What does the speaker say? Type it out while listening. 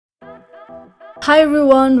Hi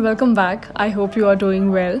everyone, welcome back. I hope you are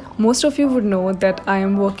doing well. Most of you would know that I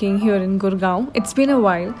am working here in Gurgaon. It's been a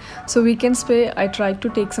while, so weekends pay I tried to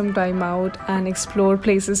take some time out and explore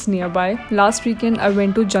places nearby. Last weekend I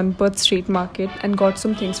went to Janpath Street Market and got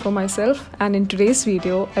some things for myself, and in today's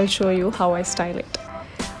video I'll show you how I style it.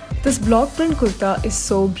 This block print kurta is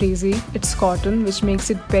so breezy. It's cotton, which makes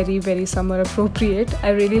it very summer appropriate. I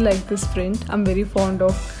really like this print. I'm very fond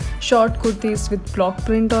of short kurtis with block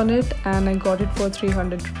print on it, and I got it for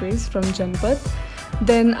 300 rupees from Janpath.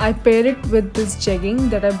 Then I pair it with this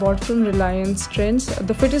jegging that I bought from Reliance Trends.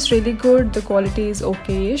 The fit is really good, the quality is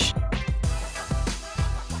okay-ish.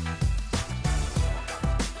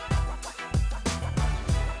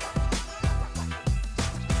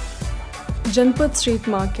 Janpath Street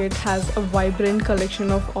Market has a vibrant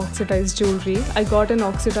collection of oxidized jewellery. I got an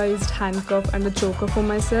oxidized handcuff and a choker for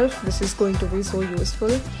myself. This is going to be so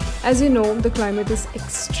useful. As you know, the climate is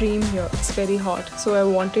extreme here. It's very hot, so I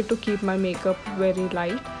wanted to keep my makeup very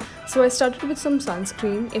light. So I started with some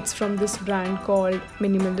sunscreen. It's from this brand called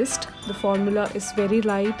Minimalist. The formula is very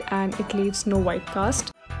light and it leaves no white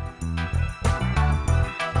cast.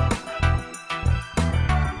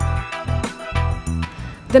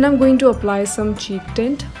 Then I'm going to apply some cheek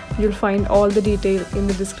tint. You'll find all the detail in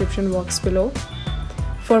the description box below.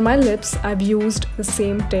 For my lips, I've used the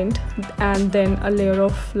same tint and then a layer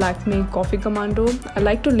of Lakme Coffee Commando. I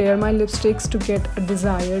like to layer my lipsticks to get a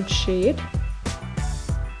desired shade.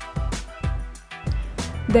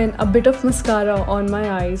 Then a bit of mascara on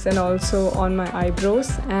my eyes and also on my eyebrows,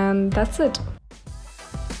 and that's it.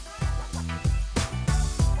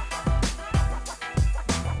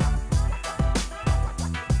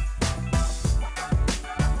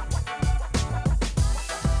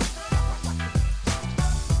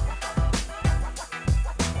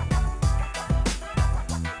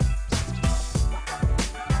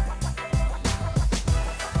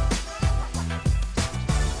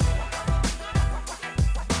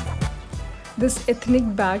 This ethnic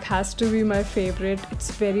bag has to be my favorite.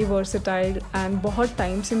 It's very versatile and बहुत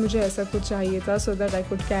time से मुझे ऐसा कुछ चाहिए था so that I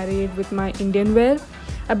could carry it with my Indian wear.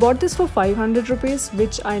 I bought this for 500 rupees,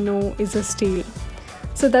 which I know is a steal.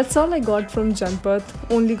 So that's all I got from Janpath.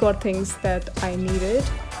 Only got things that I needed.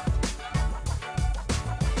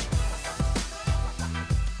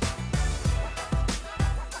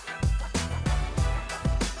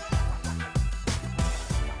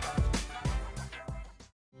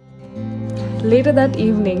 Later that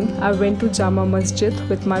evening, I went to Jama Masjid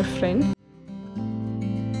with my friend.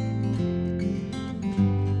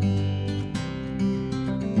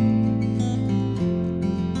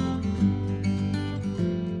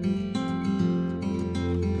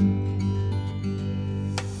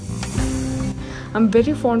 I'm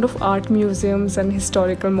very fond of art museums and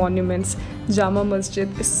historical monuments. Jama Masjid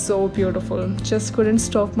is so beautiful. Just couldn't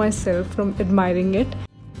stop myself from admiring it.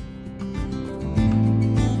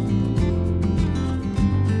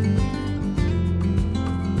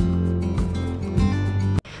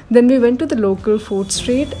 Then we went to the local food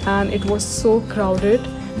street and it was so crowded.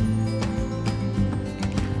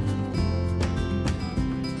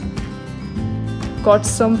 Got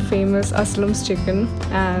some famous Aslam's chicken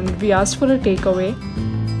and we asked for a takeaway.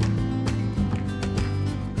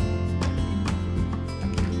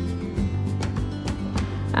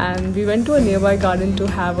 And we went to a nearby garden to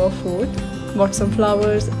have our food, bought some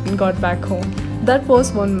flowers and got back home. That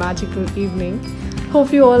was one magical evening.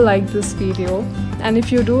 Hope you all liked this video. And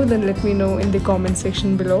if you do, then let me know in the comment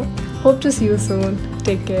section below. Hope to see you soon.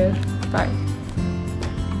 Take care. Bye.